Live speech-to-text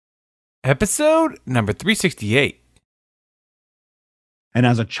Episode number 368. And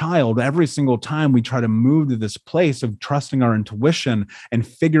as a child, every single time we try to move to this place of trusting our intuition and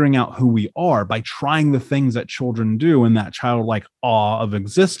figuring out who we are by trying the things that children do in that childlike awe of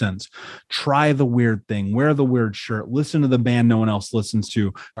existence. Try the weird thing, wear the weird shirt, listen to the band no one else listens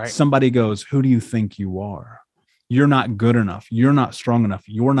to. Right. Somebody goes, who do you think you are? You're not good enough. You're not strong enough.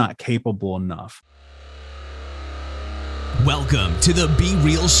 You're not capable enough. Welcome to the Be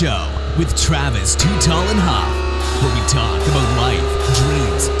Real Show with Travis Too Tall and Huff, where we talk about life,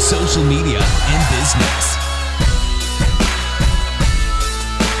 dreams, social media, and business.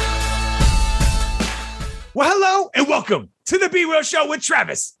 Well, hello and welcome to the Be Real Show with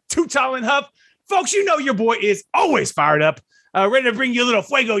Travis Too Tall and Huff. Folks, you know your boy is always fired up, ready to bring you a little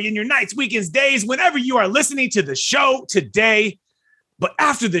fuego in your nights, weekends, days, whenever you are listening to the show today. But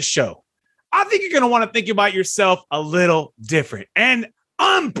after this show, I think you're going to want to think about yourself a little different. And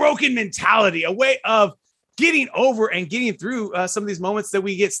unbroken mentality, a way of getting over and getting through some of these moments that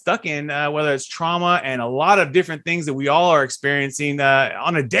we get stuck in, whether it's trauma and a lot of different things that we all are experiencing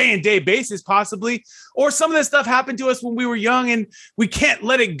on a day-to-day basis, possibly, or some of this stuff happened to us when we were young and we can't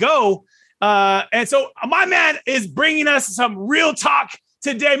let it go. And so my man is bringing us some real talk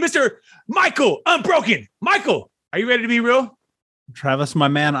today, Mr. Michael Unbroken. Michael, are you ready to be real? Travis, my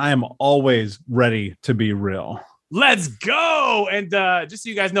man, I am always ready to be real. Let's go. And just so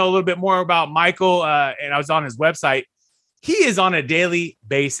you guys know a little bit more about Michael, and I was on his website, he is on a daily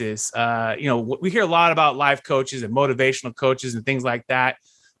basis. We hear a lot about life coaches and motivational coaches and things like that.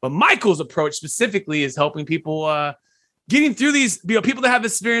 But Michael's approach specifically is helping people getting through these, people that have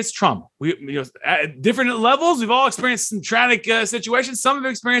experienced trauma. At different levels, we've all experienced some tragic situations. Some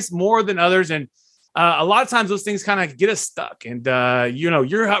have experienced more than others. And a lot of times those things kind of get us stuck. And,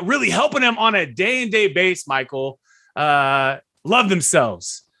 you're really helping them on a day-to-day basis, Michael, love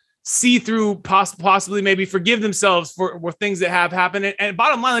themselves, see through, possibly maybe forgive themselves for things that have happened. And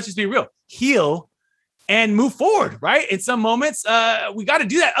bottom line, let's just be real, heal and move forward, right? In some moments, we got to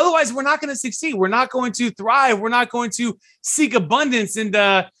do that. Otherwise, we're not going to succeed. We're not going to thrive. We're not going to seek abundance. And,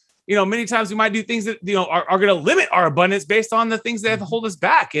 many times we might do things that, are going to limit our abundance based on the things that hold us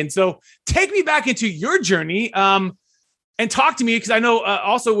back. And so take me back into your journey and talk to me, because I know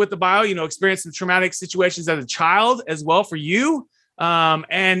also with the bio, experienced some traumatic situations as a child as well for you.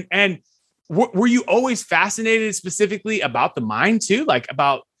 And were you always fascinated specifically about the mind too? Like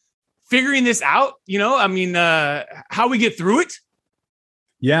about figuring this out, how we get through it?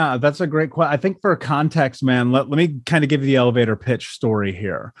 Yeah, that's a great question. I think for context, man, let me kind of give you the elevator pitch story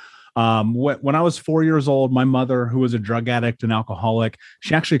here. When I was 4 years old, my mother, who was a drug addict and alcoholic,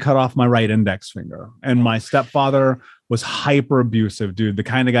 she actually cut off my right index finger. And my stepfather was hyper abusive, dude, the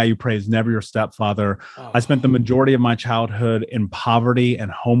kind of guy you praise, never your stepfather. I spent the majority of my childhood in poverty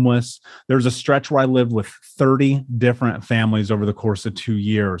and homeless. There was a stretch where I lived with 30 different families over the course of 2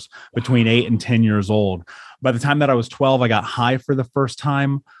 years, between 8 and 10 years old. By the time that I was 12, I got high for the first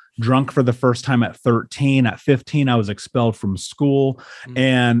time, drunk for the first time at 13. At 15, I was expelled from school.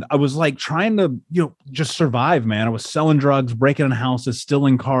 And I was like trying to, just survive, man. I was selling drugs, breaking in houses,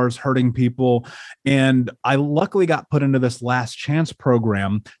 stealing cars, hurting people. And I luckily got put into this last chance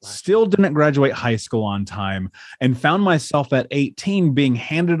program, still didn't graduate high school on time, and found myself at 18 being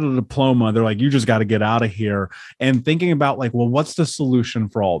handed a diploma. They're like, you just got to get out of here. And thinking about like, well, what's the solution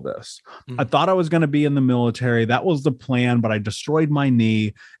for all this? I thought I was going to be in the military. That was the plan, but I destroyed my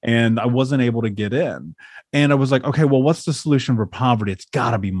knee and I wasn't able to get in. And I was like, okay, well, what's the solution for poverty? It's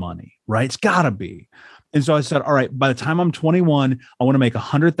got to be money, right? It's got to be. And so I said, all right, by the time I'm 21, I want to make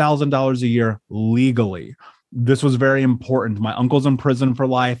 $100,000 a year legally. This was very important. My uncle's in prison for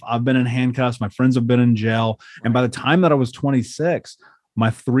life. I've been in handcuffs. My friends have been in jail. And by the time that I was 26, my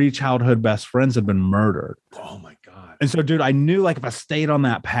 3 childhood best friends had been murdered. Oh my God. And so, dude, I knew like if I stayed on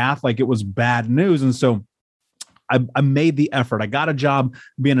that path, like it was bad news. And so I made the effort. I got a job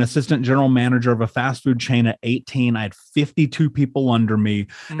being an assistant general manager of a fast food chain at 18. I had 52 people under me.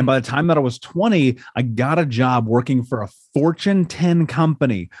 And by the time that I was 20, I got a job working for a Fortune 10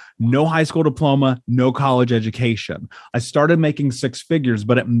 company, no high school diploma, no college education. I started making 6 figures,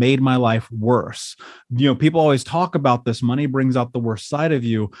 but it made my life worse. People always talk about this. Money brings out the worst side of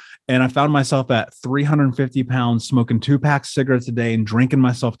you. And I found myself at 350 pounds, smoking 2 packs of cigarettes a day and drinking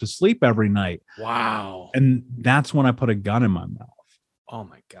myself to sleep every night. Wow. And that's when I put a gun in my mouth. Oh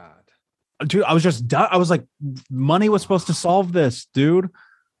my God. Dude, I was just done. I was like, money was supposed to solve this, dude.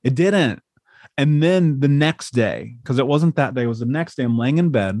 It didn't. And then the next day, because it wasn't that day, it was the next day, I'm laying in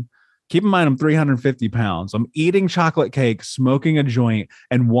bed. Keep in mind, I'm 350 pounds. I'm eating chocolate cake, smoking a joint,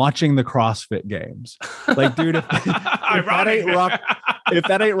 and watching the CrossFit games. Like, dude, if If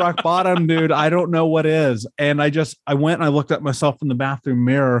that ain't rock bottom, dude, I don't know what is. And I went and I looked at myself in the bathroom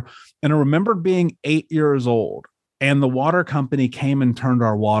mirror, and I remembered being 8 years old. And the water company came and turned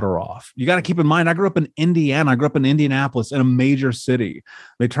our water off. You got to keep in mind, I grew up in Indiana. I grew up in Indianapolis, in a major city.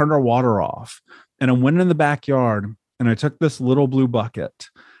 They turned our water off. And I went in the backyard and I took this little blue bucket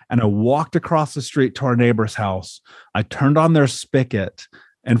and I walked across the street to our neighbor's house. I turned on their spigot.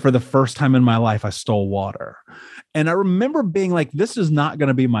 And for the first time in my life, I stole water. And I remember being like, this is not going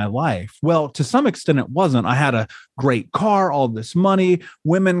to be my life. Well, to some extent, it wasn't. I had a great car, all this money,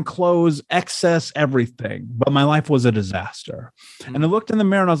 women, clothes, excess, everything. But my life was a disaster. Mm-hmm. And I looked in the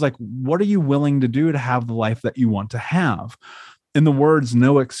mirror and I was like, what are you willing to do to have the life that you want to have? In the words,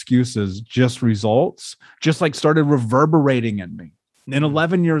 no excuses, just results, just like started reverberating in me. And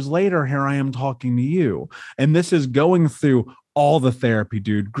 11 years later, here I am talking to you. And this is going through all the therapy,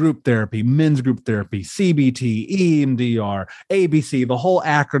 dude, group therapy, men's group therapy, CBT, EMDR, ABC, the whole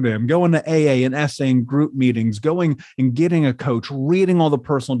acronym, going to AA and SA and group meetings, going and getting a coach, reading all the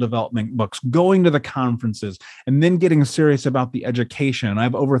personal development books, going to the conferences, and then getting serious about the education. I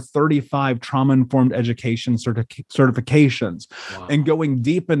have over 35 trauma-informed education certifications. Wow. And going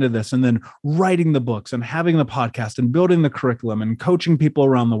deep into this, and then writing the books and having the podcast and building the curriculum and coaching people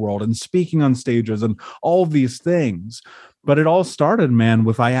around the world and speaking on stages and all of these things. But it all started, man,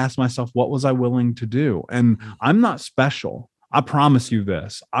 with I asked myself, what was I willing to do? And I'm not special. I promise you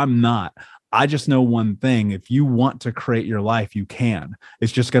this. I'm not. I just know one thing. If you want to create your life, you can.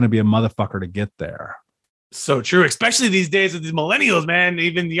 It's just going to be a motherfucker to get there. So true, especially these days with these millennials, man,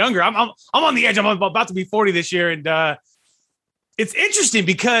 even younger. I'm on the edge. I'm about to be 40 this year. And it's interesting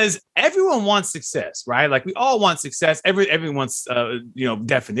because everyone wants success, right? Like we all want success. Everyone's,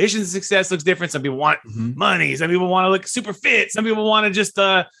 definition of success looks different. Some people want money. Some people want to look super fit. Some people want to just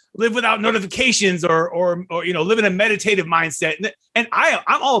live without notifications or live in a meditative mindset. And I'm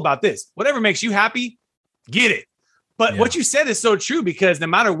all about this. Whatever makes you happy, get it. But what you said is so true, because no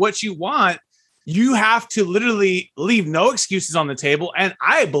matter what you want, you have to literally leave no excuses on the table. And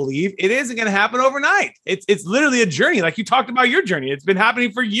I believe it isn't going to happen overnight. It's literally a journey. Like you talked about your journey. It's been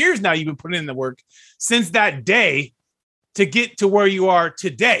happening for years now. You've been putting in the work since that day to get to where you are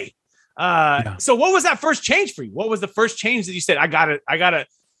today. So what was that first change for you? What was the first change that you said, I gotta,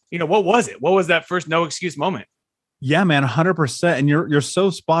 what was it? What was that first no excuse moment? Yeah, man, 100%. And you're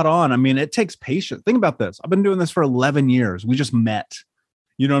so spot on. I mean, it takes patience. Think about this. I've been doing this for 11 years. We just met.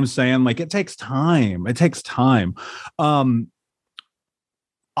 You know what I'm saying? Like it takes time. It takes time. I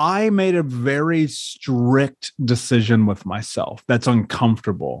made a very strict decision with myself that's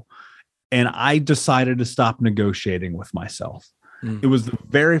uncomfortable. And I decided to stop negotiating with myself. It was the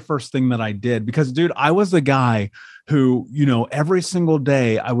very first thing that I did because, dude, I was the guy who, every single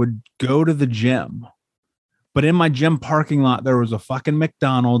day I would go to the gym, but in my gym parking lot, there was a fucking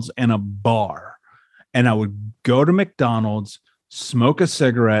McDonald's and a bar. And I would go to McDonald's, smoke a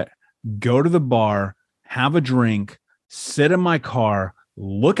cigarette, go to the bar, have a drink, sit in my car,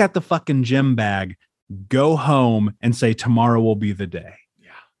 look at the fucking gym bag, go home and say, tomorrow will be the day.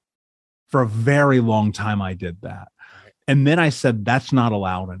 Yeah. For a very long time, I did that. Right. And then I said, that's not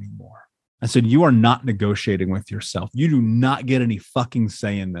allowed anymore. I said, you are not negotiating with yourself. You do not get any fucking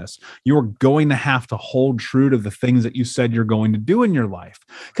say in this. You are going to have to hold true to the things that you said you're going to do in your life.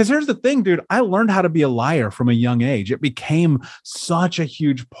 Because here's the thing, dude, I learned how to be a liar from a young age. It became such a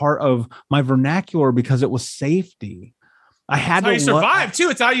huge part of my vernacular because it was safety. I had to survive too.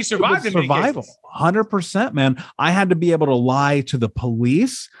 It's how you survive. Survival, 100%, man. I had to be able to lie to the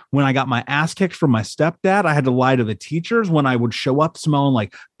police when I got my ass kicked from my stepdad. I had to lie to the teachers when I would show up smelling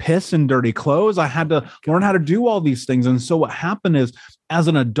like piss and dirty clothes. I had to learn how to do all these things. And so what happened is, as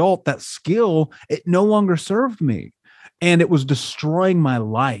an adult, that skill, it no longer served me. And it was destroying my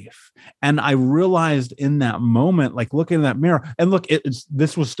life. And I realized in that moment, like looking in that mirror, and look,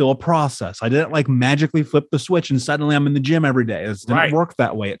 this was still a process. I didn't like magically flip the switch and suddenly I'm in the gym every day. It didn't work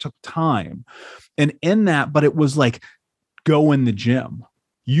that way. It took time. And in that, but it was like, go in the gym.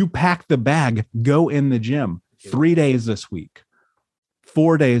 You pack the bag, go in the gym 3 days this week.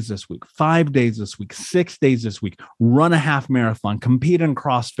 4 days this week, 5 days this week, 6 days this week, run a half marathon, compete in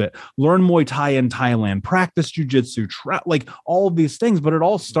CrossFit, learn Muay Thai in Thailand, practice jujitsu, like all of these things. But it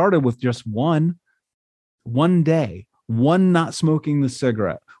all started with just one day, one not smoking the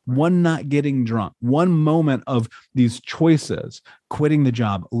cigarette, one not getting drunk, one moment of these choices, quitting the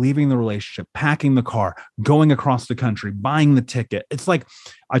job, leaving the relationship, packing the car, going across the country, buying the ticket. It's like,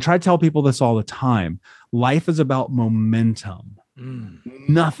 I try to tell people this all the time. Life is about momentum.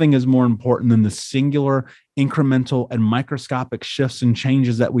 Nothing is more important than the singular, incremental, and microscopic shifts and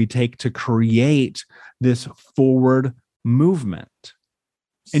changes that we take to create this forward movement.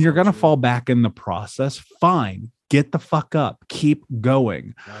 and you're going to fall back in the process. Fine. Get the fuck up. Keep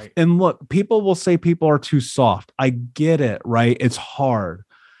going. Right. And look, people will say people are too soft. I get it, right? It's hard.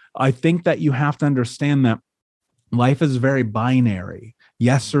 I think that you have to understand that life is very binary.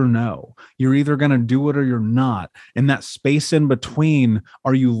 Yes or no. You're either going to do it or you're not. And that space in between,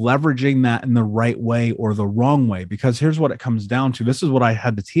 are you leveraging that in the right way or the wrong way? Because here's what it comes down to. This is what I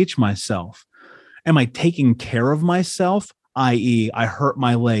had to teach myself. Am I taking care of myself? I.e., I hurt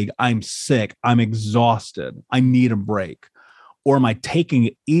my leg, I'm sick, I'm exhausted, I need a break. Or am I taking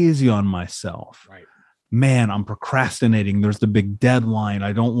it easy on myself? Right. Man, I'm procrastinating. There's the big deadline.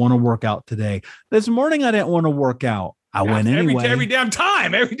 I don't want to work out today. This morning, I didn't want to work out. I went anyway. Every damn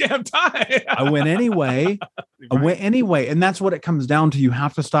time. I went anyway. I went anyway. And that's what it comes down to. You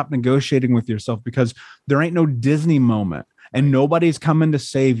have to stop negotiating with yourself, because there ain't no Disney moment and nobody's coming to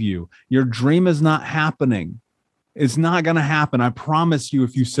save you. Your dream is not happening. It's not going to happen. I promise you,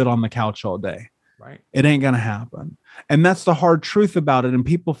 if you sit on the couch all day, right, it ain't going to happen. And that's the hard truth about it. And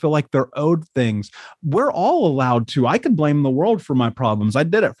people feel like they're owed things. We're all allowed to. I could blame the world for my problems. I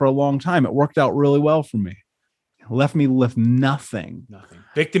did it for a long time. It worked out really well for me. It left me with nothing.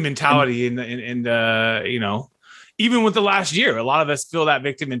 Victim mentality. And you know, even with the last year, a lot of us feel that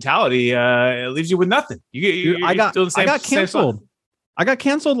victim mentality. It leaves you with nothing. I got canceled. I got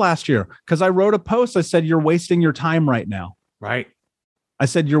canceled last year because I wrote a post. I said, you're wasting your time right now. Right. I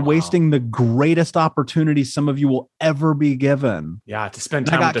said, you're wasting the greatest opportunity some of you will ever be given. Yeah. To spend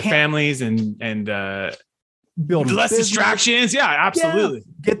time with their families and build less distractions. Yeah, absolutely.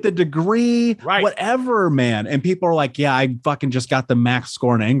 Yeah. Get the degree, right, whatever, man. And people are like, yeah, I fucking just got the max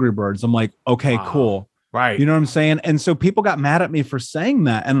score in Angry Birds. I'm like, okay, cool. Right. You know what I'm saying? And so people got mad at me for saying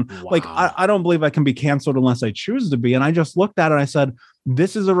that. And like, I don't believe I can be canceled unless I choose to be. And I just looked at it and I said,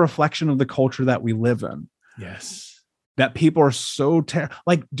 this is a reflection of the culture that we live in. Yes. That people are so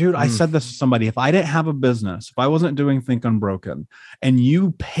like, dude, I said this to somebody. If I didn't have a business, if I wasn't doing Think Unbroken and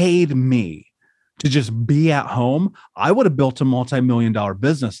you paid me to just be at home, I would have built a multi-million-dollar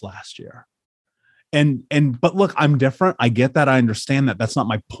business last year. But look, I'm different. I get that. I understand that. That's not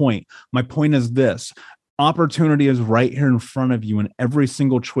my point. My point is this. Opportunity is right here in front of you in every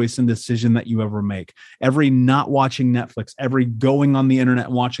single choice and decision that you ever make. Every not watching Netflix, every going on the internet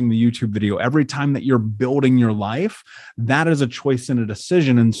and watching the YouTube video, every time that you're building your life, that is a choice and a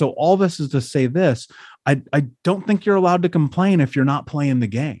decision. And so all this is to say this, I don't think you're allowed to complain if you're not playing the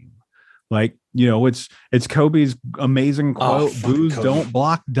game. Like, you know, it's Kobe's amazing quote, booze don't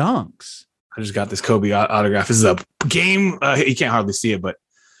block dunks. I just got this Kobe autograph. This is a game. You can't hardly see it, but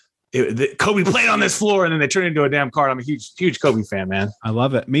Kobe played on this floor and then they turned it into a damn card. I'm a huge Kobe fan, man. I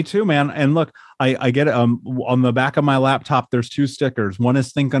love it. Me too, man. And look, I get it. On the back of my laptop, there's two stickers. One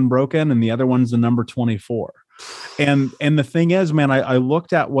is Think Unbroken and the other one's the number 24. And the thing is, man, I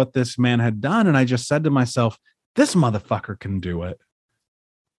looked at what this man had done and I just said to myself, this motherfucker can do it.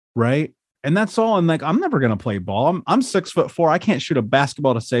 Right. And that's all. And like, I'm never going to play ball. I'm 6'4". I can't shoot a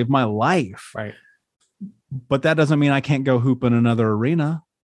basketball to save my life. Right. But that doesn't mean I can't go hoop in another arena.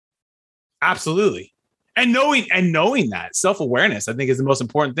 Absolutely. And knowing that self-awareness, I think, is the most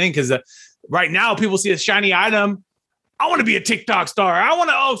important thing, because right now people see a shiny item. I want to be a TikTok star. I want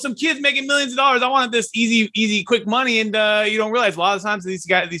to, some kid's making millions of dollars. I want this easy, quick money. And you don't realize a lot of times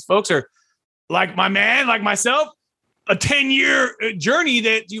these folks are like my man, like myself, a 10-year journey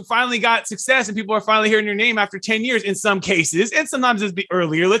that you finally got success and people are finally hearing your name after 10 years in some cases. And sometimes it's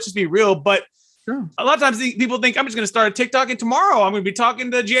earlier. Let's just be real. But sure, a lot of times people think I'm just going to start a TikTok and tomorrow I'm going to be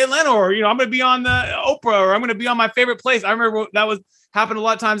talking to Jay Leno, or, you know, I'm going to be on the Oprah, or I'm going to be on my favorite place. I remember that was happened a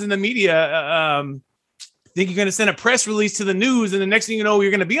lot of times in the media. Think you're going to send a press release to the news and the next thing you know, you're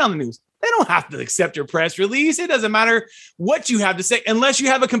going to be on the news. They don't have to accept your press release. It doesn't matter what you have to say unless you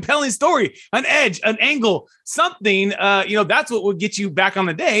have a compelling story, an edge, an angle, something. That's what will get you back on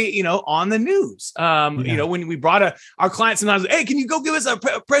the day, you know, on the news. You know, when we brought our clients sometimes, hey, can you go give us a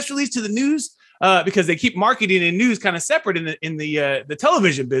press release to the news? Because they keep marketing and news kind of separate in the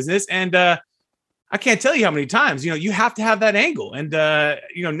television business. And I can't tell you how many times, you know, you have to have that angle. And,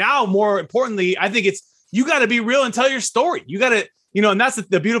 now more importantly, I think you got to be real and tell your story. You got to, and that's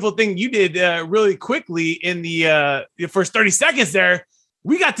the beautiful thing you did really quickly in the first 30 seconds there.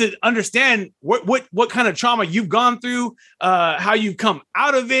 We got to understand what kind of trauma you've gone through, how you've come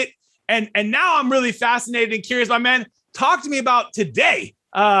out of it. And now I'm really fascinated and curious, my man. Talk to me about today.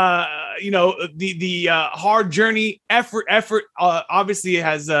 The hard journey, effort, obviously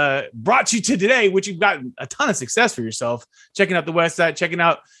has brought you to today, which you've gotten a ton of success for yourself, checking out the website, checking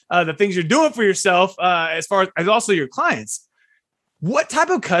out the things you're doing for yourself, as far as also your clients. What type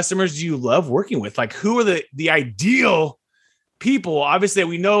of customers do you love working with? Like, who are the ideal people, obviously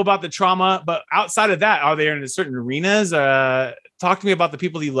we know about the trauma, but outside of that, are they in certain arenas? Talk to me about the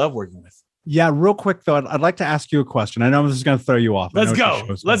people that you love working with. Yeah, real quick though, I'd like to ask you a question. I know this is going to throw you off. Let's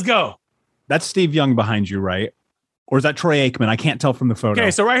go. That's Steve Young behind you, right? Or is that Troy Aikman? I can't tell from the photo.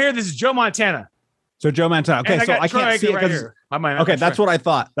 Okay, so right here, this is Joe Montana. So Joe Montana. Okay, so I can't see it because okay, that's what I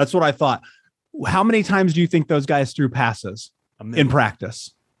thought. That's what I thought. How many times do you think those guys threw passes in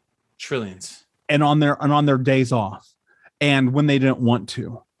practice? Trillions. And on their days off, and when they didn't want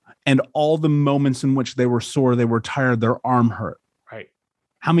to, and all the moments in which they were sore, they were tired, their arm hurt. Right.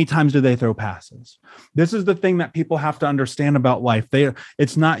 How many times do they throw passes? This is the thing that people have to understand about life.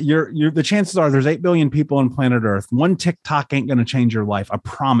 It's not the chances are there's 8 billion people on planet Earth. One TikTok ain't going to change your life. I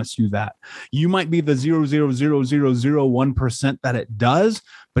promise you that. You might be the 0.00001% that it does,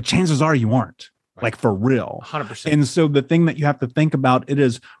 but chances are you aren't. Right. Like for real. 100%. And so the thing that you have to think about, it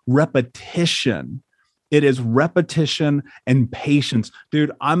is repetition. It is repetition and patience.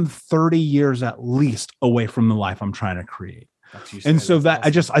 Dude, I'm 30 years at least away from the life I'm trying to create. And so that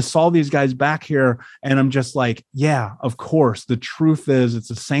awesome. I saw these guys back here and I'm just like, yeah, of course. The truth is it's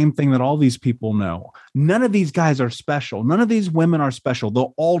the same thing that all these people know. None of these guys are special. None of these women are special.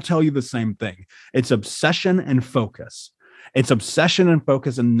 They'll all tell you the same thing. It's obsession and focus. It's obsession and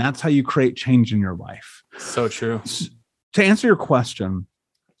focus. And that's how you create change in your life. So true. To answer your question,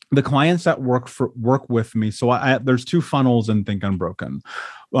 the clients that work with me. So there's 2 funnels in Think Unbroken,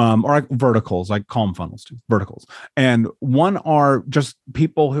 or verticals. I call them funnels too, verticals. And one are just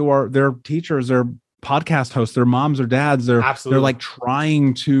people who are, they're teachers, they're podcast hosts, they're moms or dads. They're like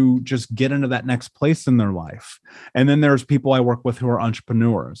trying to just get into that next place in their life. And then there's people I work with who are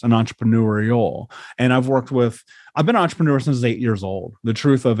entrepreneurs and entrepreneurial. And I've been an entrepreneur since 8 years old. The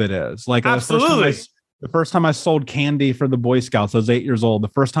truth of it is like, absolutely. The first time I sold candy for the Boy Scouts, I was 8 years old. The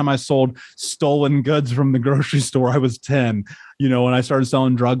first time I sold stolen goods from the grocery store, I was 10, and I started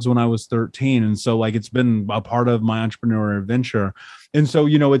selling drugs when I was 13. And so like, it's been a part of my entrepreneurial adventure. And so,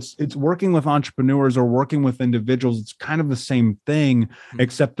 it's working with entrepreneurs or working with individuals. It's kind of the same thing,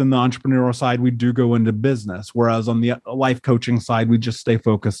 except in the entrepreneurial side, we do go into business. Whereas on the life coaching side, we just stay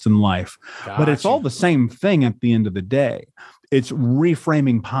focused in life. Gotcha. But it's all the same thing at the end of the day. It's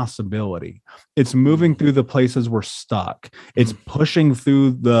reframing possibility. It's moving through the places we're stuck. It's pushing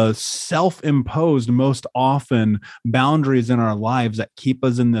through the self-imposed, most often, boundaries in our lives that keep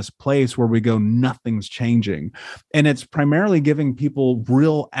us in this place where we go, nothing's changing. And it's primarily giving people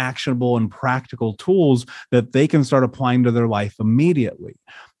real actionable and practical tools that they can start applying to their life immediately.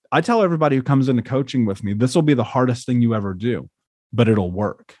 I tell everybody who comes into coaching with me, this will be the hardest thing you ever do, but it'll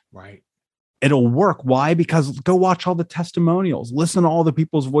work. Right. It'll work. Why? Because go watch all the testimonials, listen to all the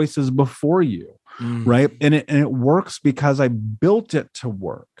people's voices before you, right? And it works because I built it to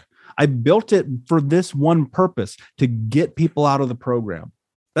work. I built it for this one purpose, to get people out of the program.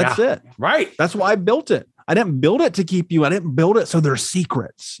 That's it. Right. That's why I built it. I didn't build it to keep you. I didn't build it so there's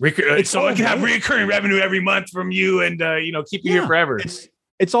secrets. So I can have recurring revenue every month from you and, keep you here forever.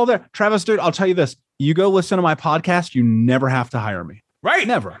 It's all there. Travis, dude, I'll tell you this. You go listen to my podcast, you never have to hire me. Right.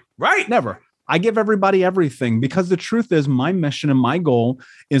 Never. Right. Never. I give everybody everything because the truth is my mission and my goal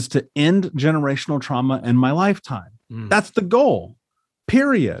is to end generational trauma in my lifetime. That's the goal,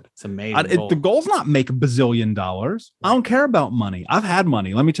 period. It's amazing. The goal's not make $1 bazillion. I don't care about money. I've had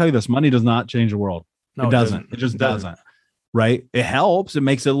money. Let me tell you this. Money does not change the world. No, it doesn't. It just doesn't. Right? It helps. It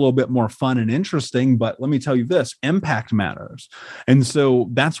makes it a little bit more fun and interesting. But let me tell you this, impact matters. And so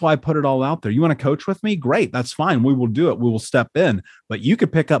that's why I put it all out there. You want to coach with me? Great. That's fine. We will do it. We will step in. But you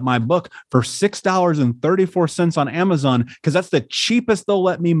could pick up my book for $6.34 on Amazon because that's the cheapest they'll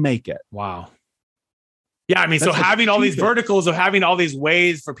let me make it. Wow. Yeah. I mean, so having all these verticals of having all these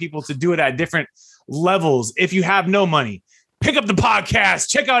ways for people to do it at different levels. If you have no money, pick up the podcast,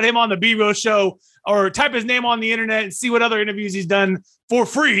 check out him on the Be Real Show, or type his name on the internet and see what other interviews he's done for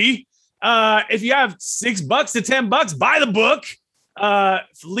free. If you have $6 to $10, buy the book,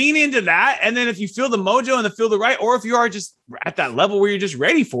 lean into that. And then if you feel the mojo and feel the right, or if you are just at that level where you're just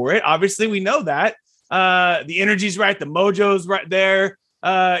ready for it, obviously we know that the energy's right, the mojo's right there,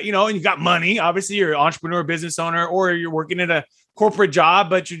 and you got money. Obviously you're an entrepreneur, business owner, or you're working at a corporate job,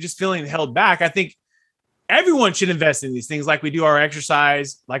 but you're just feeling held back. I think everyone should invest in these things, like we do our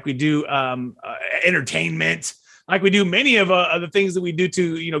exercise, like we do entertainment, like we do many of the things that we do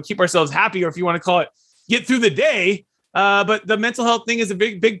to, keep ourselves happy, or if you want to call it, get through the day. But the mental health thing is a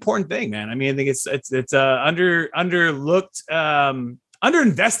big important thing, man. I mean, I think it's underlooked,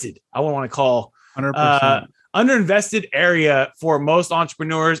 underinvested. I want to call 100%. Underinvested area for most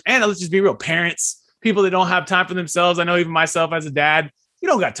entrepreneurs. And let's just be real, parents, people that don't have time for themselves. I know even myself as a dad, you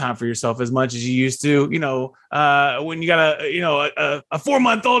don't got time for yourself as much as you used to. When you got a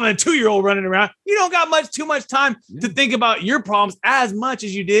 4-month-old and a 2-year-old running around, you don't got too much time to think about your problems as much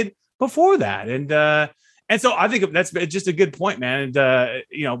as you did before that. And so I think that's just a good point, man.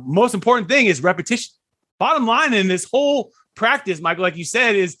 And most important thing is repetition. Bottom line in this whole practice, Michael, like you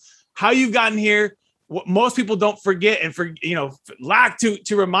said, is how you've gotten here. What most people don't forget and lack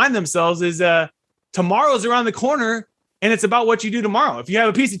to remind themselves is tomorrow's around the corner, and it's about what you do tomorrow. If you have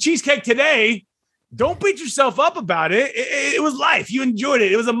a piece of cheesecake today, don't beat yourself up about it. It was life. You enjoyed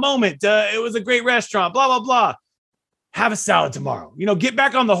it. It was a moment. It was a great restaurant, blah, blah, blah. Have a salad tomorrow. Get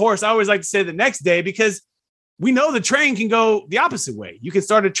back on the horse. I always like to say the next day, because we know the train can go the opposite way. You can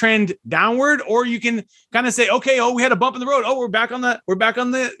start a trend downward, or you can kind of say, okay, we had a bump in the road. Oh, we're back on the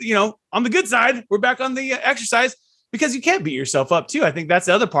on the good side. We're back on the exercise, because you can't beat yourself up too. I think that's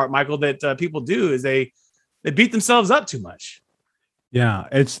the other part, Michael, that people do is they beat themselves up too much. Yeah,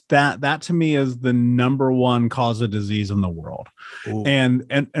 it's that to me is the number one cause of disease in the world. Ooh. And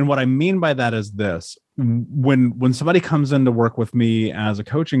what I mean by that is this: when somebody comes in to work with me as a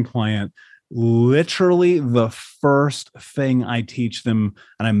coaching client, literally the first thing I teach them,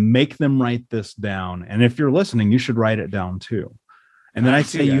 and I make them write this down. And if you're listening, you should write it down too. And then I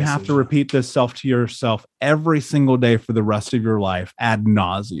say you have to repeat this to yourself every single day for the rest of your life ad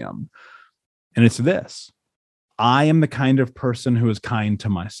nauseum. And it's this: I am the kind of person who is kind to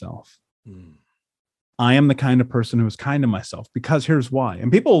myself. I am the kind of person who is kind to myself, because here's why.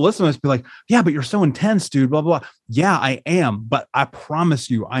 And people will listen to this and be like, yeah, but you're so intense, dude, blah, blah, blah. Yeah, I am. But I promise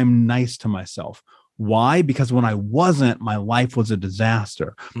you, I'm nice to myself. Why? Because when I wasn't, my life was a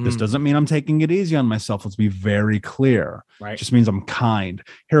disaster. This doesn't mean I'm taking it easy on myself. Let's be very clear. Right. It just means I'm kind.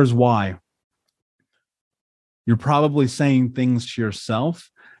 Here's why. You're probably saying things to yourself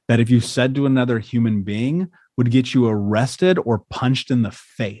that if you said to another human being would get you arrested or punched in the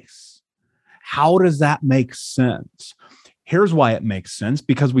face. How does that make sense? Here's why it makes sense: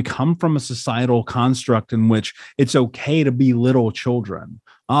 because we come from a societal construct in which it's okay to be little children.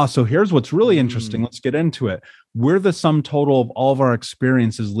 So here's what's really interesting. Let's get into it. We're the sum total of all of our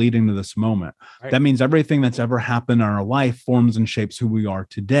experiences leading to this moment. Right. That means everything that's ever happened in our life forms and shapes who we are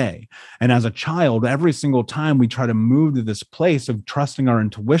today. And as a child, every single time we try to move to this place of trusting our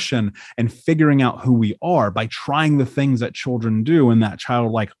intuition and figuring out who we are by trying the things that children do in that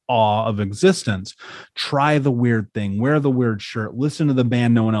childlike awe of existence. Try the weird thing, wear the weird shirt, listen to the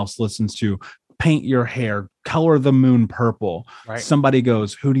band no one else listens to, paint your hair, color the moon purple. Right. Somebody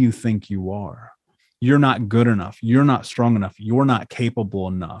goes, who do you think you are? You're not good enough. You're not strong enough. You're not capable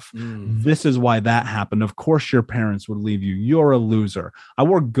enough. This is why that happened. Of course, your parents would leave you. You're a loser. I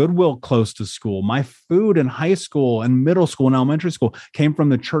wore Goodwill close to school. My food in high school and middle school and elementary school came from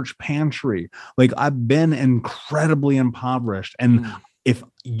the church pantry. Like, I've been incredibly impoverished. And if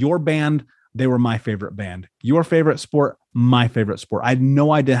your band, they were my favorite band. Your favorite sport, my favorite sport. I had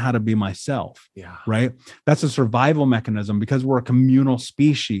no idea how to be myself. Yeah. Right. That's a survival mechanism, because we're a communal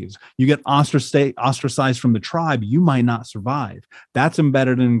species. You get ostracized from the tribe, you might not survive. That's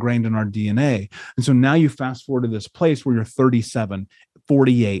embedded and ingrained in our DNA. And so now you fast forward to this place where you're 37,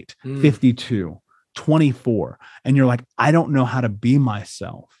 48, 52, 24, and you're like, I don't know how to be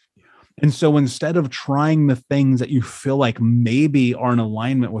myself. And so instead of trying the things that you feel like maybe are in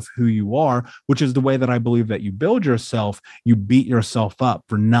alignment with who you are, which is the way that I believe that you build yourself, you beat yourself up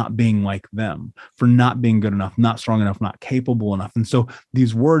for not being like them, for not being good enough, not strong enough, not capable enough. And so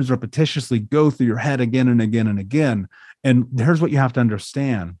these words repetitiously go through your head again and again and again. And here's what you have to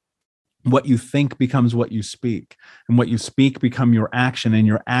understand. What you think becomes what you speak, and what you speak become your action, and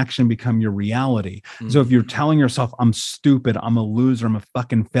your action become your reality. So if you're telling yourself, I'm stupid, I'm a loser, I'm a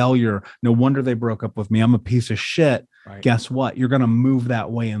fucking failure, no wonder they broke up with me, I'm a piece of shit. Right. Guess what? You're going to move that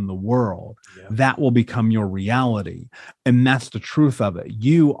way in the world. Yeah. That will become your reality. And that's the truth of it.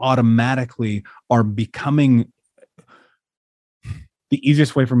 You automatically are becoming, the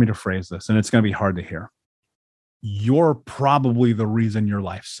easiest way for me to phrase this, and it's going to be hard to hear, you're probably the reason your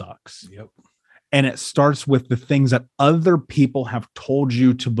life sucks. Yep. And it starts with the things that other people have told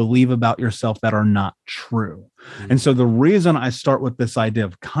you to believe about yourself that are not true. And so the reason I start with this idea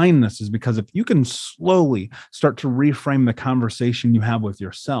of kindness is because if you can slowly start to reframe the conversation you have with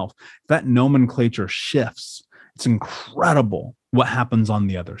yourself, that nomenclature shifts. It's incredible what happens on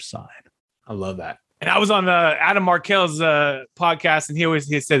the other side. I love that. And I was on Adam Markel's podcast, and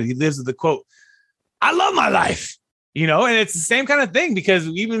he said, he lives with the quote, I love my life, and it's the same kind of thing, because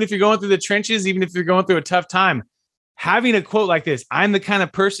even if you're going through the trenches, even if you're going through a tough time, having a quote like this, I'm the kind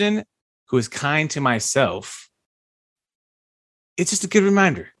of person who is kind to myself. It's just a good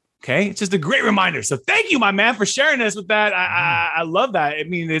reminder. Okay. It's just a great reminder. So thank you, my man, for sharing this with that. I love that. I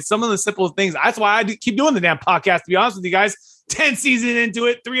mean, it's some of the simple things. That's why I keep doing the damn podcast, to be honest with you guys. 10 seasons into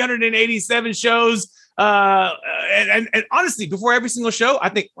it, 387 shows. And honestly, before every single show, I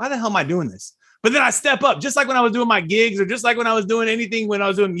think, why the hell am I doing this? But then I step up, just like when I was doing my gigs or just like when I was doing anything, when I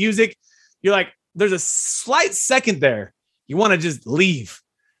was doing music, you're like, there's a slight second there. You want to just leave.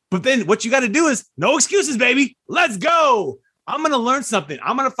 But then what you got to do is no excuses, baby. Let's go. I'm going to learn something.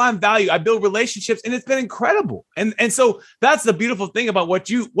 I'm going to find value. I build relationships, and it's been incredible. And so that's the beautiful thing about what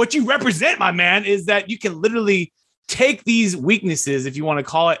you represent, my man, is that you can literally take these weaknesses, if you want to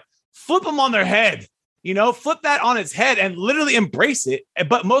call it, flip them on their head, flip that on its head and literally embrace it.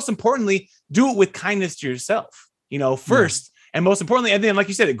 But most importantly, do it with kindness to yourself, first. And most importantly, and then, like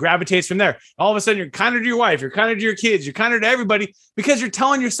you said, it gravitates from there. All of a sudden, you're kinder to your wife, you're kinder to your kids, you're kinder to everybody because you're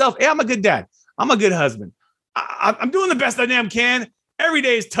telling yourself, hey, I'm a good dad. I'm a good husband. I'm doing the best I damn can. Every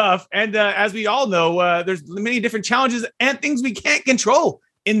day is tough. And as we all know, there's many different challenges and things we can't control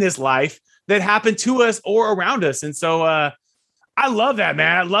in this life that happen to us or around us. And so I love that,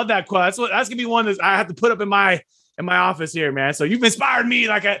 man. I love that quote. That's going to be one that I have to put up in my office here, man. So you've inspired me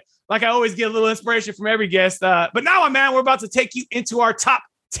like I always get a little inspiration from every guest. But now, my man, we're about to take you into our top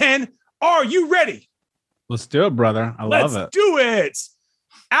 10. Are you ready? Let's do it, brother. Love it. Let's do it.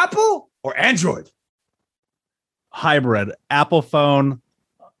 Apple or Android? Hybrid. Apple phone,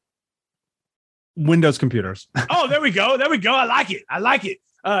 Windows computers. Oh, there we go. I like it.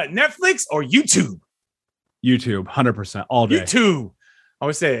 Netflix or YouTube? YouTube, 100% all day. YouTube. I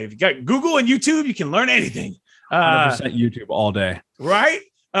always say, if you got Google and YouTube, you can learn anything. 100% YouTube all day. Right?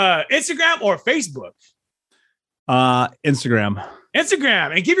 Instagram or Facebook? Instagram.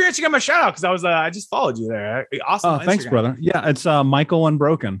 And give your Instagram a shout out because I just followed you there. Awesome. Thanks, brother. Yeah, it's Michael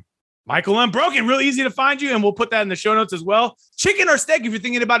Unbroken. Michael Unbroken, real easy to find you, and we'll put that in the show notes as well. Chicken or steak if you're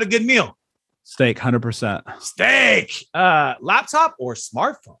thinking about a good meal? Steak, 100%. Steak. Laptop or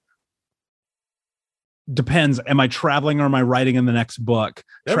smartphone? Depends. Am I traveling or am I writing in the next book?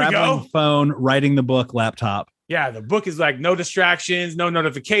 There traveling, phone, writing the book, laptop. Yeah, the book is like no distractions, no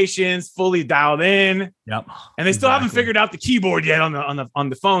notifications, fully dialed in. Yep. And they still haven't figured out the keyboard yet on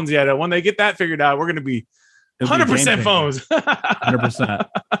the phones yet. When they get that figured out, we're going to be 100% phones. 100%.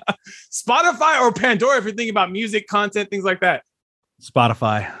 Spotify or Pandora if you're thinking about music, content, things like that?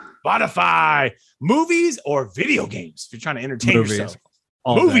 Spotify. Movies or video games if you're trying to entertain yourself?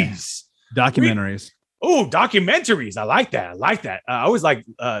 Movies. Documentaries. Oh, documentaries. I like that. I always like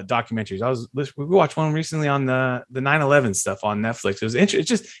documentaries. We watched one recently on the 9/11 stuff on Netflix. It was it's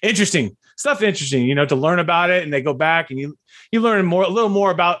just interesting stuff. Interesting, to learn about it. And they go back and you learn a little more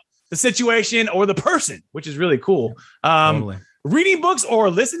about the situation or the person, which is really cool. Totally. Reading books or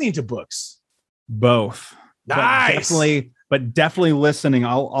listening to books? Both. Nice. But definitely listening.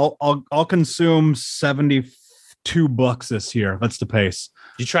 I'll consume 72 books this year. That's the pace.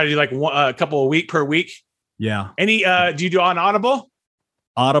 You try to do like a couple per week? Yeah. Any do you do on Audible?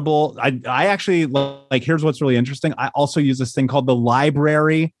 Audible. I actually here's what's really interesting. I also use this thing called the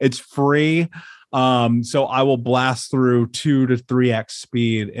library. It's free. So I will blast through 2 to 3x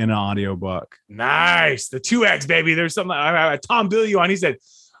speed in an audiobook. Nice. The 2x, baby. There's something Tom Bilyeu on. He said,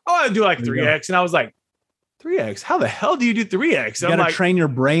 I want to do like 3x. And I was like, 3x? How the hell do you do 3x? You got to train your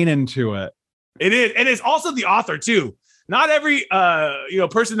brain into it. It is. And it's also the author too. Not every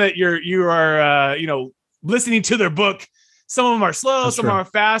person that you are listening to their book. Some of them are slow, some of them are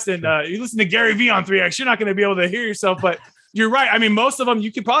fast. And you listen to Gary Vee on 3x, you're not going to be able to hear yourself. But you're right. I mean, most of them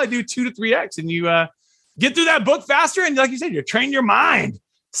you can probably do 2 to 3x, and you get through that book faster. And like you said, you're training your mind.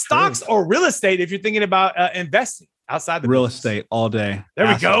 Stocks or real estate if you're thinking about investing outside the real business. Estate all day. There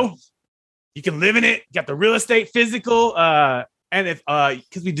we go. You can live in it. Got the real estate physical. And if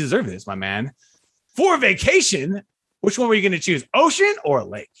because we deserve this, my man. For vacation, which one were you going to choose? Ocean or a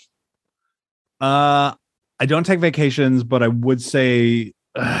lake? I don't take vacations, but I would say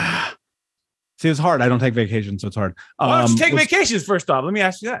see, it's hard. I don't take vacations, so it's hard. Why don't you take vacations first off? Let me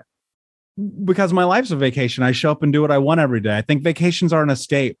ask you that. Because my life's a vacation. I show up and do what I want every day. I think vacations are an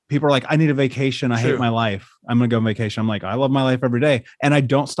escape. People are like, I need a vacation. I hate my life. I'm going to go on vacation. I'm like, I love my life every day. And I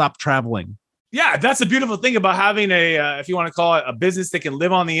don't stop traveling. Yeah, that's the beautiful thing about having if you want to call it a business that can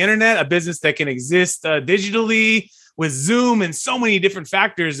live on the internet, a business that can exist digitally with Zoom and so many different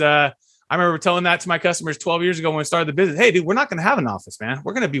factors. I remember telling that to my customers 12 years ago when we started the business. Hey, dude, we're not going to have an office, man.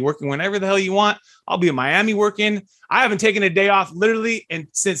 We're going to be working whenever the hell you want. I'll be in Miami working. I haven't taken a day off literally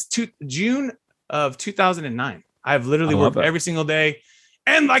since June of 2009. I've literally worked every single day.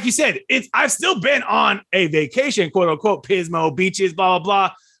 And like you said, I've still been on a vacation, quote unquote, Pismo, beaches, blah, blah,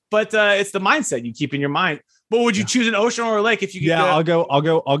 blah. But it's the mindset you keep in your mind. But would you choose an ocean or a lake if you could? Yeah, I'll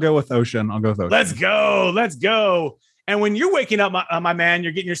go with ocean. I'll go with ocean. Let's go. And when you're waking up, my man,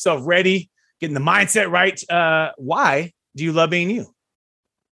 you're getting yourself ready, getting the mindset right. Why do you love being you?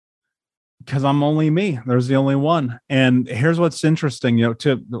 Because I'm only me. There's the only one. And here's what's interesting,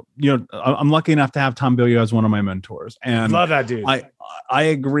 I'm lucky enough to have Tom Bilyeu as one of my mentors. And love that dude. I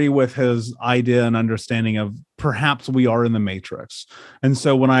agree with his idea and understanding of perhaps we are in the Matrix. And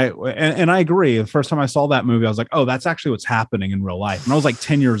so when I agree, the first time I saw that movie, I was like, oh, that's actually what's happening in real life. And I was like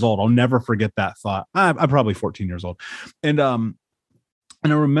 10 years old. I'll never forget that thought. I'm probably 14 years old. And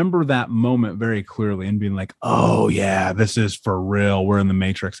I remember that moment very clearly and being like, oh yeah, this is for real. We're in the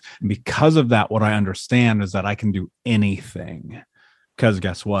Matrix. And because of that, what I understand is that I can do anything, because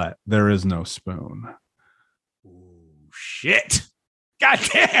guess what? There is no spoon. Ooh, shit. God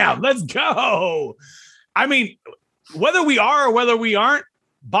damn, let's go. I mean, whether we are or whether we aren't,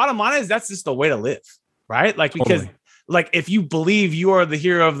 bottom line is that's just the way to live, right? Like, because like if you believe you are the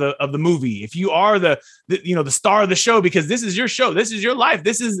hero of the movie, if you are the star of the show, because this is your show, this is your life,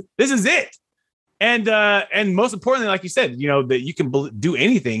 this is it. And most importantly, like you said, that you can do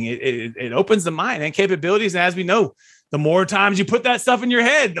anything. It opens the mind and capabilities. And as we know, the more times you put that stuff in your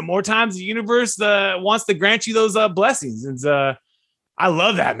head, the more times the universe wants to grant you those blessings. And I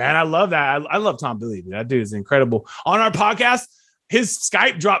love that, man. I love that. I love Tom Bilyeu. That dude is incredible. On our podcast, his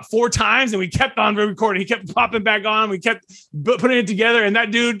Skype dropped 4 times and we kept on recording. He kept popping back on. We kept putting it together. And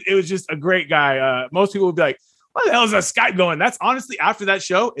that dude, it was just a great guy. Most people would be like, what the hell is that Skype going? That's honestly, after that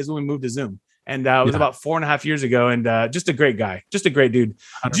show is when we moved to Zoom. And it was about 4.5 years ago. And just a great guy, just a great dude.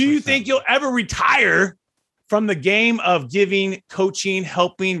 100%. Do you think you'll ever retire from the game of giving, coaching,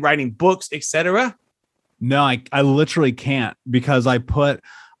 helping, writing books, etc.? No, I literally can't, because I put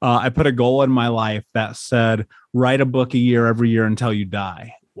a goal in my life that said, write a book a year every year until you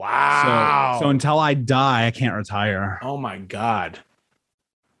die. Wow. So until I die, I can't retire. Oh my God.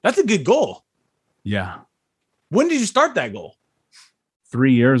 That's a good goal. Yeah. When did you start that goal?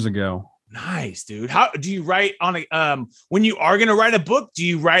 3 years ago. Nice, dude. How do you write on when you are going to write a book? Do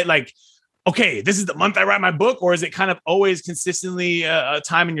you write like, okay, this is the month I write my book, or is it kind of always consistently a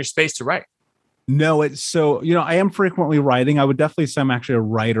time in your space to write? No, it's so, I am frequently writing. I would definitely say I'm actually a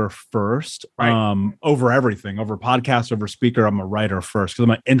writer first, right. Over everything, over podcasts, over speaker. I'm a writer first because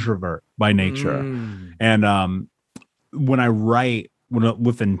I'm an introvert by nature. And when I write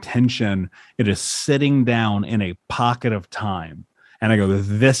with intention, it is sitting down in a pocket of time. And I go,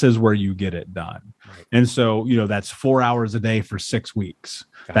 this is where you get it done. Right. And so, that's 4 hours a day for 6 weeks.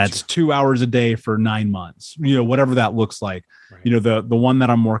 Gotcha. That's 2 hours a day for 9 months, whatever that looks like. Right. The one that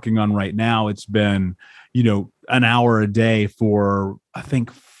I'm working on right now, it's been, an hour a day for, I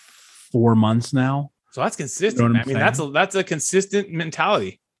think, 4 months now. So that's consistent. I mean, that's a consistent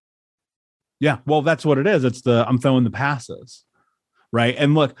mentality. Yeah. Well, that's what it is. I'm throwing the passes. Right.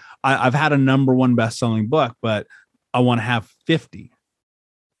 And look, I've had a number 1 best-selling book, but I want to have 50.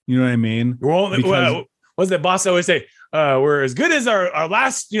 You know what I mean? What's that boss always say? We're as good as our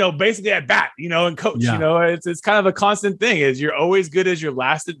last, basically at bat, and coach, it's kind of a constant thing is you're always good as your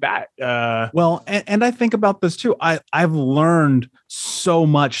last at bat. Well, and I think about this too. I've learned so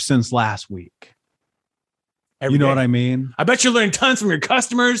much since last week. You know what I mean? I bet you learn tons from your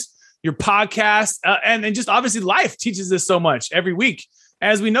customers, your podcast, and just obviously life teaches us so much every week.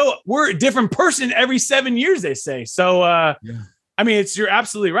 As we know, we're a different person every 7 years, they say. So, I mean, you're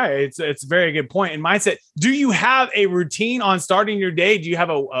absolutely right. It's a very good point. And mindset. Do you have a routine on starting your day? Do you have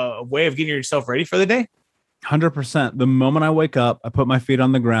a way of getting yourself ready for the day? 100%. The moment I wake up, I put my feet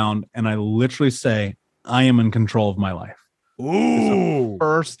on the ground and I literally say, I am in control of my life. Ooh.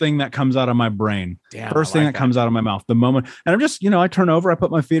 First thing that comes out of my brain. First thing that comes out of my mouth. The moment, and I'm just, I turn over, I put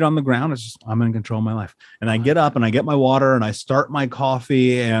my feet on the ground. It's just, I'm in control of my life. And I get up and I get my water and I start my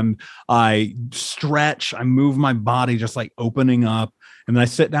coffee and I stretch. I move my body, just like opening up. And then I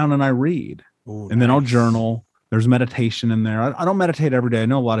sit down and I read. Ooh, and then I'll journal. There's meditation in there. I don't meditate every day. I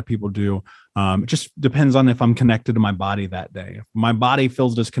know a lot of people do. It just depends on if I'm connected to my body that day. If my body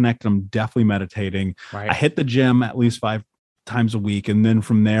feels disconnected, I'm definitely meditating. Right. I hit the gym at least 5 times a week. And then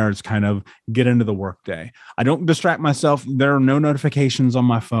from there, it's kind of get into the workday. I don't distract myself. There are no notifications on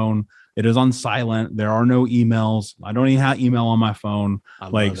my phone. It is on silent. There are no emails. I don't even have email on my phone.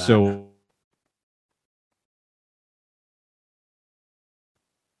 So.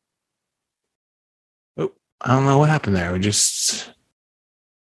 Oh, I don't know what happened there. We just.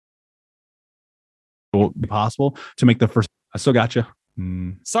 Will it be possible to make the first? I still got you.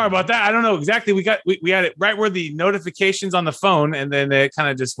 Sorry about that. I don't know exactly. We had it right where the notifications on the phone, and then it kind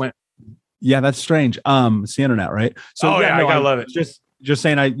of just went. Yeah, that's strange. It's the internet, right? So I gotta love it. just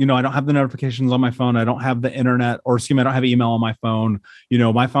saying, I don't have the notifications on my phone. I don't have the internet, or excuse me, I don't have email on my phone.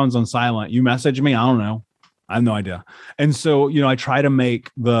 My phone's on silent. You message me, I don't know. I have no idea. And so, I try to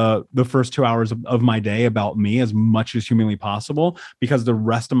make the first 2 hours of my day about me as much as humanly possible, because the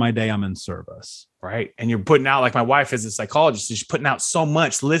rest of my day I'm in service. Right. And you're putting out, like my wife is a psychologist, she's putting out so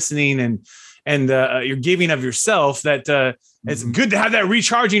much listening and you're giving of yourself that it's good to have that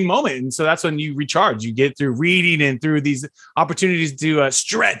recharging moment. And so that's when you recharge. You get through reading and through these opportunities to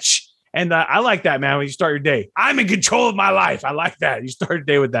stretch. And I like that, man. When you start your day, I'm in control of my life. I like that. You start your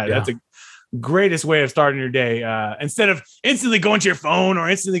day with that. Yeah. That's a greatest way of starting your day. Instead of instantly going to your phone or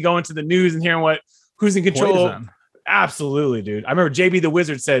instantly going to the news and hearing who's in control. Poison. Absolutely, dude. I remember JB the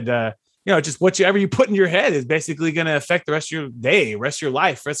Wizard said, just whatever you put in your head is basically going to affect the rest of your day, rest of your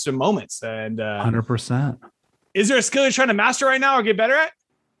life, rest of your moments. And 100%. Is there a skill you're trying to master right now or get better at?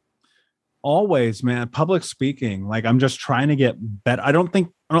 Always, man. Public speaking. Like, I'm just trying to get better.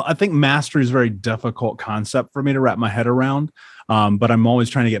 I think mastery is a very difficult concept for me to wrap my head around. But I'm always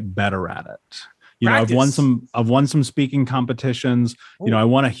trying to get better at it. I've won some speaking competitions. Ooh. I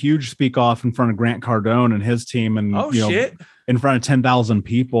won a huge speak off in front of Grant Cardone and his team, and in front of 10,000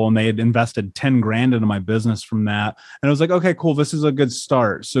 people, and they had invested 10 grand into my business from that. And I was like, okay, cool. This is a good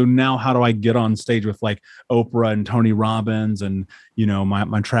start. So now how do I get on stage with like Oprah and Tony Robbins and,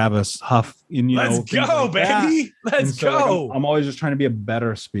 my Travis Huff? Let's go, like baby. Let's go. I'm always just trying to be a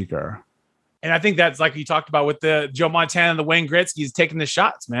better speaker. And I think that's like you talked about with the Joe Montana and the Wayne Gretzky's taking the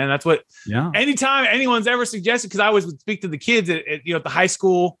shots, man. That's what, anytime anyone's ever suggested, because I always would speak to the kids at the high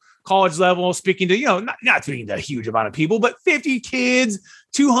school, college level, speaking to, not speaking to a huge amount of people, but 50 kids,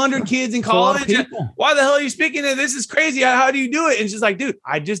 200 kids in college. Why the hell are you speaking to? This is crazy. How do you do it? And it's just like, dude,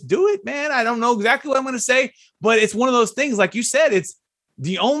 I just do it, man. I don't know exactly what I'm going to say, but it's one of those things, like you said, it's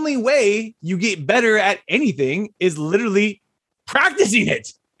the only way you get better at anything is literally practicing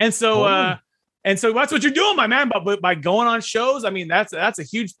it. And so, And so that's what you're doing, my man. But by going on shows, I mean, that's a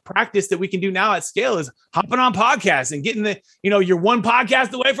huge practice that we can do now at scale, is hopping on podcasts and getting you're one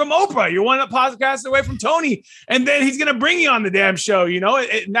podcast away from Oprah. You're one podcast away from Tony. And then he's going to bring you on the damn show,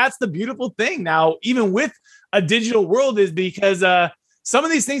 and that's the beautiful thing now, even with a digital world, is because some of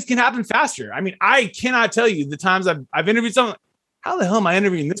these things can happen faster. I mean, I cannot tell you the times I've interviewed someone. How the hell am I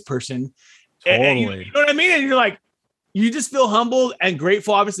interviewing this person? Totally. And you know what I mean? And you're like, you just feel humbled and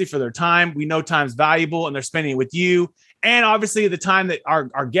grateful, obviously, for their time. We know time's valuable and they're spending it with you. And obviously the time that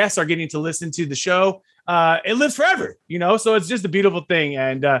our guests are getting to listen to the show, it lives forever, so it's just a beautiful thing.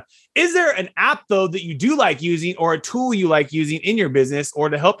 And is there an app, though, that you do like using, or a tool you like using in your business, or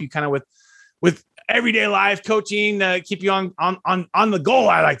to help you kind of with everyday life coaching, keep you on the goal,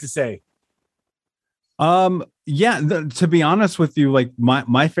 I like to say? To be honest with you, like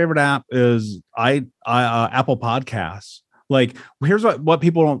my favorite app is Apple Podcasts. Like, here's what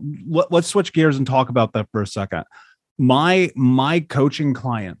people don't, let's switch gears and talk about that for a second. My coaching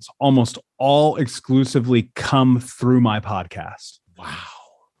clients almost all exclusively come through my podcast. Wow.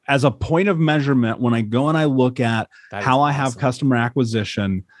 As a point of measurement, when I go and I look at how I have customer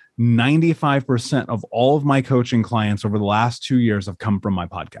acquisition, 95% of all of my coaching clients over the last 2 years have come from my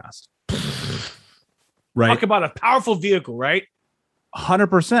podcast. Right. Talk about a powerful vehicle, right?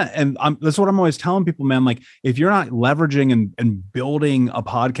 100%. And that's what I'm always telling people, man. Like, if you're not leveraging and building a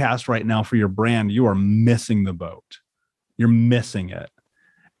podcast right now for your brand, you are missing the boat. You're missing it.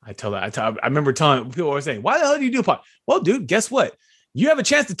 I remember telling people, always saying, why the hell do you do a podcast? Well, dude, guess what? You have a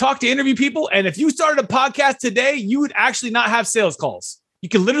chance to talk to interview people. And if you started a podcast today, you would actually not have sales calls. You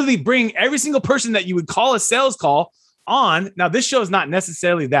can literally bring every single person that you would call a sales call on. Now, this show is not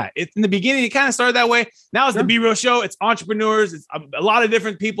necessarily that. It's in the beginning, it kind of started that way. Now it's the Be Real Show. It's entrepreneurs. It's a lot of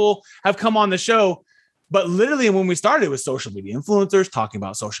different people have come on the show. But literally, when we started with social media influencers, talking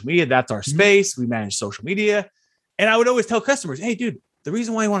about social media, that's our space. We manage social media. And I would always tell customers, hey, dude, the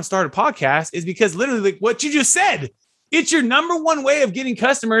reason why you want to start a podcast is because literally, like what you just said, it's your number one way of getting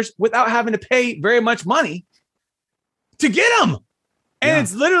customers without having to pay very much money to get them. And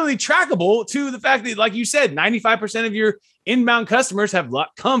it's literally trackable to the fact that, like you said, 95% of your inbound customers have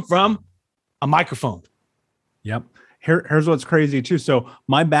come from a microphone. Yep. Here's what's crazy too. So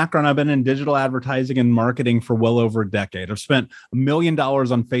my background, I've been in digital advertising and marketing for well over a decade. I've spent $1 million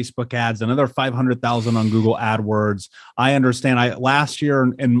on Facebook ads, another 500,000 on Google AdWords. I understand. Last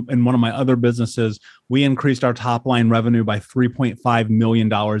year in one of my other businesses, we increased our top line revenue by $3.5 million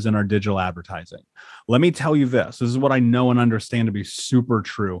in our digital advertising. Let me tell you this. This is what I know and understand to be super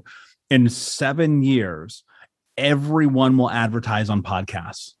true. In 7 years, everyone will advertise on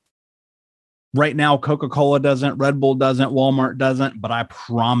podcasts. Right now, Coca-Cola doesn't, Red Bull doesn't, Walmart doesn't, but I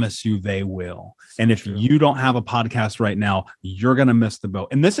promise you they will. And if you don't have a podcast right now, you're going to miss the boat.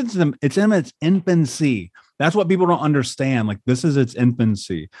 And this is it's in its infancy. That's what people don't understand. Like, this is its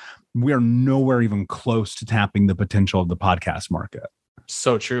infancy. We are nowhere even close to tapping the potential of the podcast market.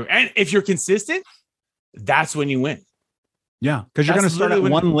 So true. And if you're consistent, that's when you win. Yeah, because you're going to start at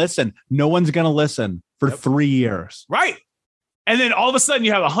one listen. No one's going to listen for 3 years. Right. And then all of a sudden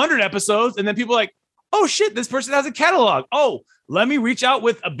you have 100 episodes, and then people are like, oh shit, this person has a catalog. Oh, let me reach out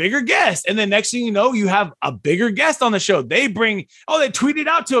with a bigger guest. And then next thing you know, you have a bigger guest on the show. They tweet it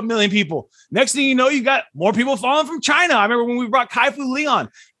out to 1 million people. Next thing you know, you got more people following from China. I remember when we brought Kai-Fu Leon,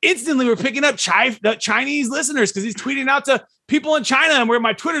 instantly we're picking up the Chinese listeners because he's tweeting out to people in China, and where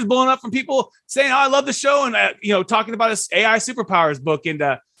my Twitter's blowing up from people saying, oh, I love the show. And, talking about his AI superpowers book. And,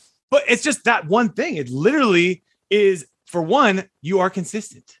 but it's just that one thing. It literally is, for one, you are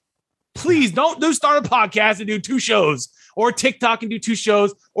consistent. Please don't start a podcast and do 2 shows, or TikTok and do 2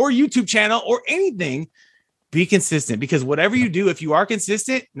 shows, or YouTube channel, or anything. Be consistent, because whatever you do, if you are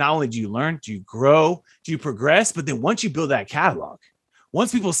consistent, not only do you learn, do you grow, do you progress, but then once you build that catalog,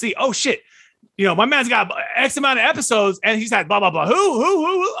 once people see, oh shit, my man's got X amount of episodes and he's had blah, blah, blah. Who,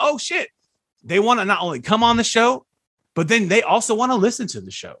 oh shit. They want to not only come on the show, but then they also want to listen to the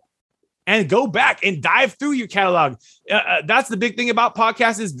show and go back and dive through your catalog. That's the big thing about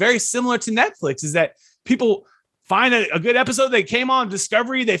podcasts. Is very similar to Netflix, is that people find a good episode. They came on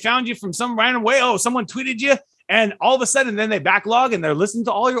Discovery. They found you from some random way. Oh, someone tweeted you. And all of a sudden, then they backlog and they're listening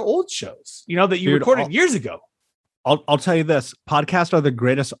to all your old shows, that you recorded years ago. I'll tell you this. Podcasts are the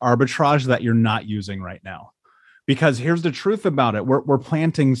greatest arbitrage that you're not using right now. Because here's the truth about it. We're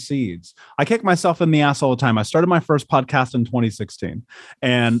planting seeds. I kick myself in the ass all the time. I started my first podcast in 2016,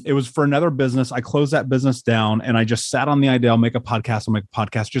 and it was for another business. I closed that business down, and I just sat on the idea, I'll make a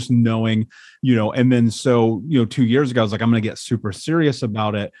podcast, just knowing, and then 2 years ago, I was like, I'm going to get super serious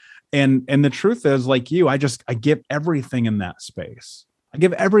about it. And the truth is, like you, I give everything in that space. I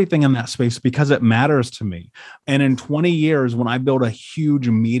give everything in that space because it matters to me. And in 20 years, when I build a huge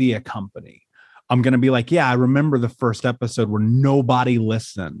media company, I'm going to be like, yeah, I remember the first episode where nobody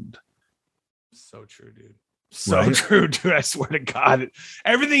listened. So true, dude. So true, dude. I swear to God.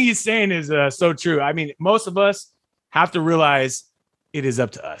 Everything he's saying is so true. I mean, most of us have to realize it is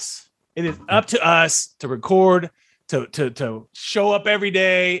up to us. It is up to us to record, to show up every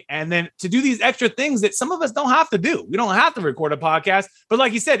day, and then to do these extra things that some of us don't have to do. We don't have to record a podcast. But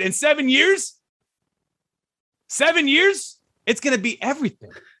like you said, in 7 years, it's going to be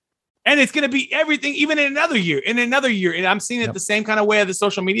everything. And it's going to be everything, even in another year. And I'm seeing it the same kind of way of the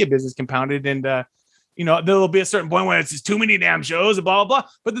social media business compounded. And, there'll be a certain point where it's just too many damn shows and blah, blah, blah.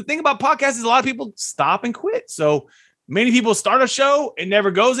 But the thing about podcasts is a lot of people stop and quit. So many people start a show, it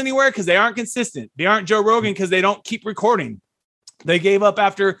never goes anywhere because they aren't consistent. They aren't Joe Rogan because they don't keep recording. They gave up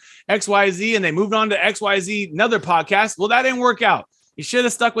after XYZ and they moved on to XYZ, another podcast. Well, that didn't work out. You should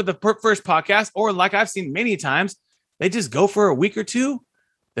have stuck with the first podcast. Or like I've seen many times, they just go for a week or two.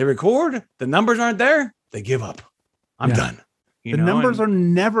 They record, the numbers aren't there, they give up. I'm done. The numbers are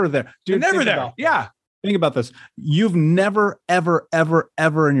never there. Dude, they're never there. Yeah. Think about this. You've never, ever, ever,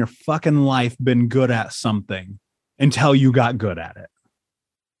 ever in your fucking life been good at something until you got good at it.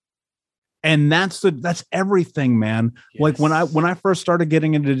 And that's everything, man. Yes. Like when I first started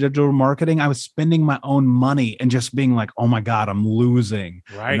getting into digital marketing, I was spending my own money and just being like, oh my God, I'm losing.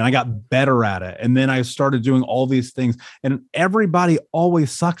 Right. And I got better at it. And then I started doing all these things, and everybody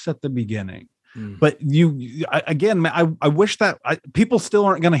always sucks at the beginning. But I wish that people still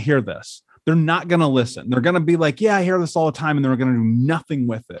aren't going to hear this. They're not going to listen. They're going to be like, yeah, I hear this all the time. And they're going to do nothing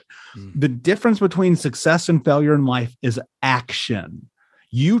with it. The difference between success and failure in life is action.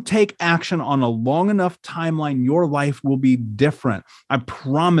 You take action on a long enough timeline, your life will be different. I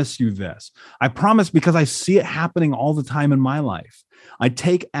promise you this. I promise, because I see it happening all the time in my life. I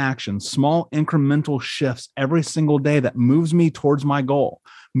take action, small incremental shifts every single day that moves me towards my goal,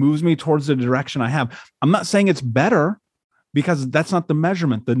 moves me towards the direction I have. I'm not saying it's better, because that's not the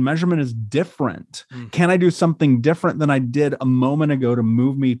measurement. The measurement is different. Can I do something different than I did a moment ago to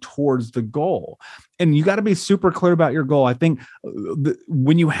move me towards the goal? And you got to be super clear about your goal. I think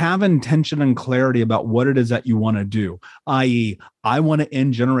when you have intention and clarity about what it is that you want to do, i.e., I want to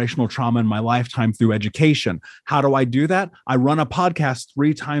end generational trauma in my lifetime through education. How do I do that? I run a podcast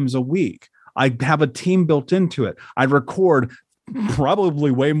 3 times a week. I have a team built into it. I record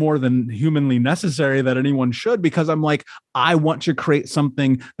probably way more than humanly necessary that anyone should, because I'm like, I want to create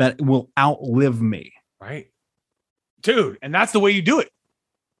something that will outlive me. Right. Dude. And that's the way you do it.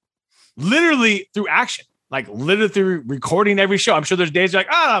 Literally through action, like literally through recording every show. I'm sure there's days you're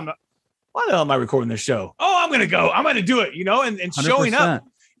like, why the hell am I recording this show? Oh, I'm going to go. I'm going to do it, you know, and showing 100%. up.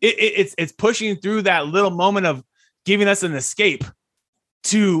 It's pushing through that little moment of giving us an escape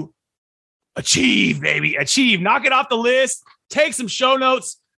to achieve, baby. Achieve. Knock it off the list. Take some show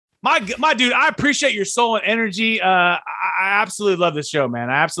notes. My dude, I appreciate your soul and energy. I absolutely love this show, man.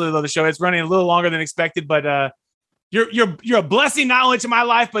 I absolutely love the show. It's running a little longer than expected, but you're a blessing not only to my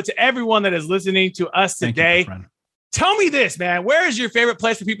life, but to everyone that is listening to us today. Tell me this, man. Where is your favorite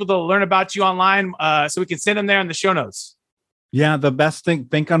place for people to learn about you online so we can send them there in the show notes? Yeah, the best thing,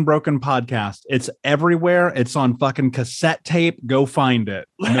 Think Unbroken podcast. It's everywhere. It's on fucking cassette tape. Go find it.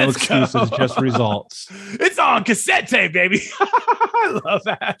 No excuses, just results. It's on cassette tape, baby. I love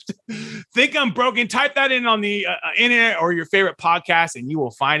that. Think Unbroken. Type that in on the internet or your favorite podcast, and you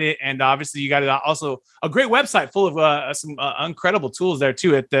will find it. And obviously, you got also a great website full of some incredible tools there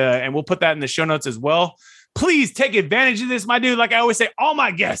too. And we'll put that in the show notes as well. Please take advantage of this, my dude. Like I always say, all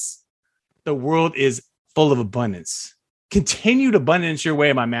my guests, the world is full of abundance. Continued abundance your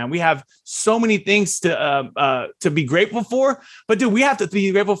way, my man. We have so many things to be grateful for, but dude, we have to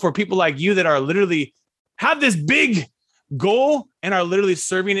be grateful for people like you that are literally have this big goal and are literally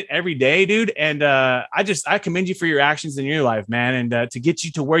serving it every day, dude. And I commend you for your actions in your life, man. And to get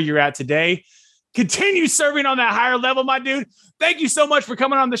you to where you're at today, continue serving on that higher level, my dude. Thank you so much for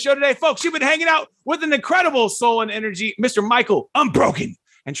coming on the show today, folks. You've been hanging out with an incredible soul and energy, Mr. Michael Unbroken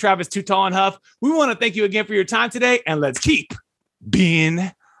and Travis Too Tall and Huff. We want to thank you again for your time today, and let's keep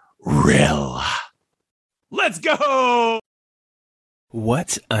being real. Let's go.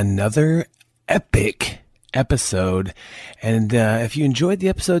 What another epic episode. And if you enjoyed the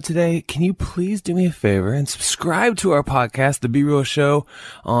episode today, can you please do me a favor and subscribe to our podcast, The Be Real Show,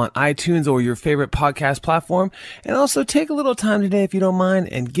 on iTunes or your favorite podcast platform. And also take a little time today, if you don't mind,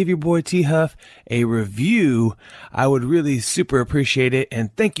 and give your boy T Huff a review. I would really super appreciate it.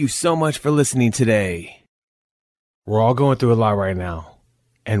 And thank you so much for listening today. We're all going through a lot right now.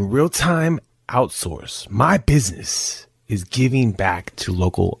 And Real Time Outsource, my business, is giving back to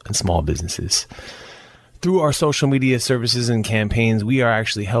local and small businesses. Through our social media services and campaigns, we are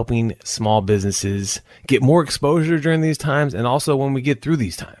actually helping small businesses get more exposure during these times, and also when we get through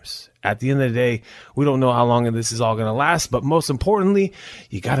these times. At the end of the day, we don't know how long this is all going to last, but most importantly,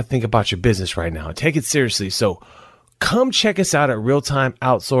 you got to think about your business right now. Take it seriously. So come check us out at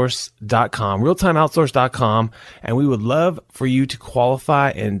realtimeoutsource.com, realtimeoutsource.com, and we would love for you to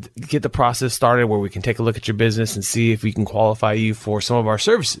qualify and get the process started where we can take a look at your business and see if we can qualify you for some of our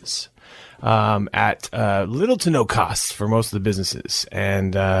services. At little to no costs for most of the businesses,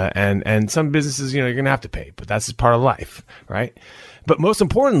 and some businesses, you're going to have to pay, but that's part of life, right? But most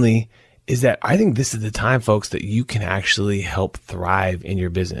importantly is that I think this is the time, folks, that you can actually help thrive in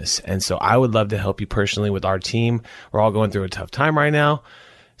your business. And so I would love to help you personally with our team. We're all going through a tough time right now.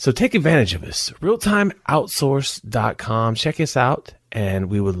 So take advantage of us. realtimeoutsource.com. Check us out. And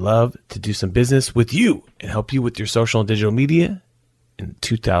we would love to do some business with you and help you with your social and digital media in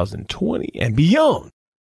 2020 and beyond.